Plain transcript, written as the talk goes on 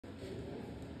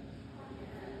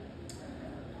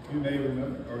You may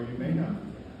remember, or you may not.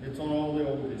 It's on all the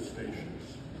oldies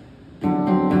stations.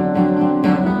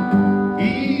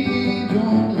 He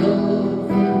don't love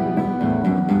you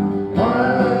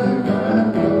like I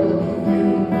love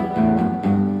you.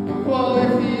 Well,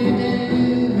 if he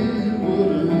did, he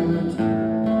wouldn't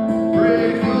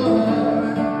break your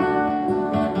heart.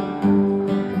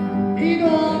 He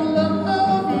don't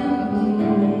love you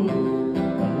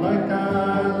like I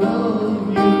love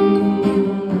you.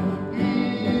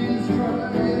 He's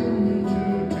trying to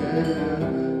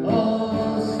tear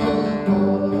us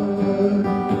apart.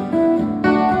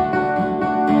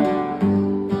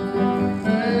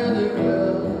 Fairly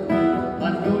well, I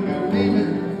know you're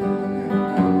leaving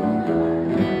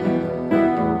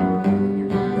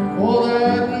for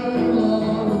that new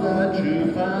love that you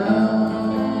found.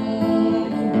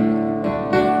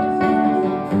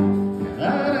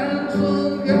 That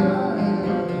handsome guy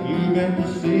you went to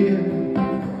see him.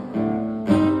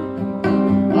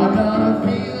 I got a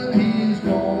feeling he's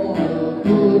gonna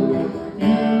put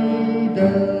you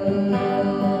down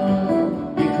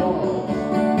because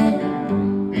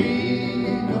he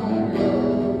don't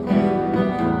love you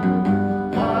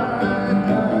like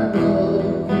I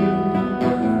love you.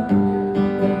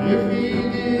 If he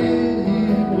did, he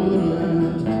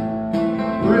wouldn't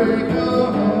break your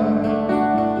heart.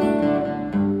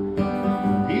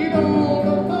 He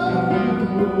don't love you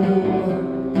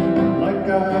like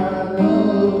I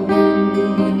love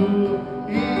you.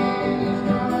 He's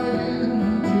trying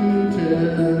to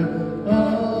tear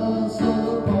us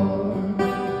apart.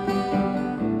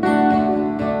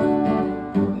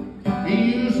 He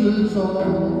uses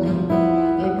all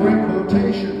the great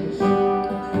quotations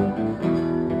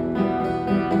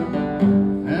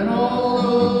and all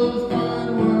those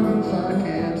fine words I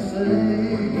can't say.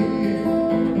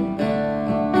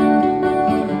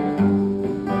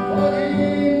 But he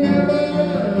never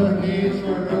needs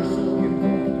rehearsal.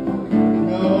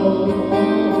 No,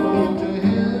 to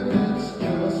him it's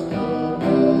just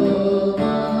another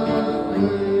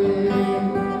play.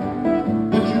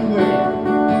 But you wait,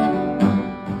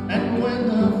 and when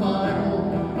the final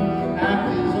act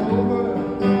is over,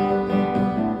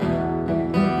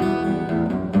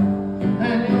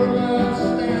 and you're left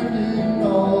standing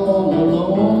all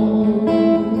alone,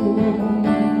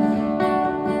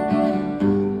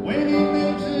 when he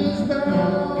makes his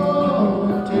bow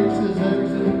and takes his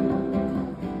exit,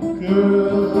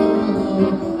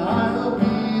 girl, I'll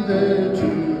be there to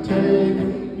take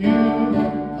you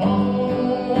home.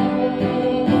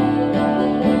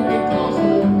 Because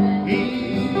he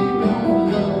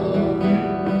don't love you,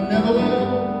 never will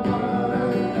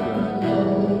like I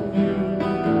love you.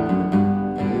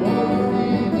 What if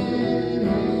he did,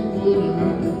 he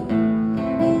wouldn't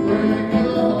break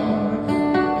your heart.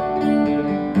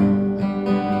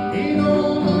 He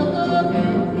don't love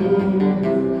you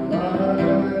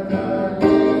like I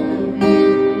love you.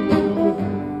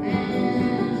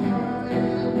 He's trying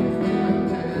to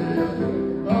tear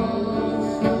us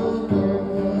apart.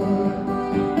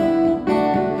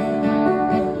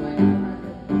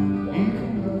 He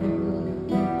don't love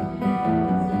you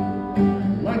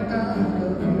like I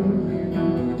love you.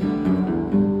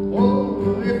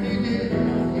 Oh, if he did,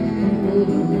 he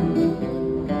wouldn't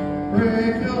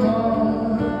break your heart.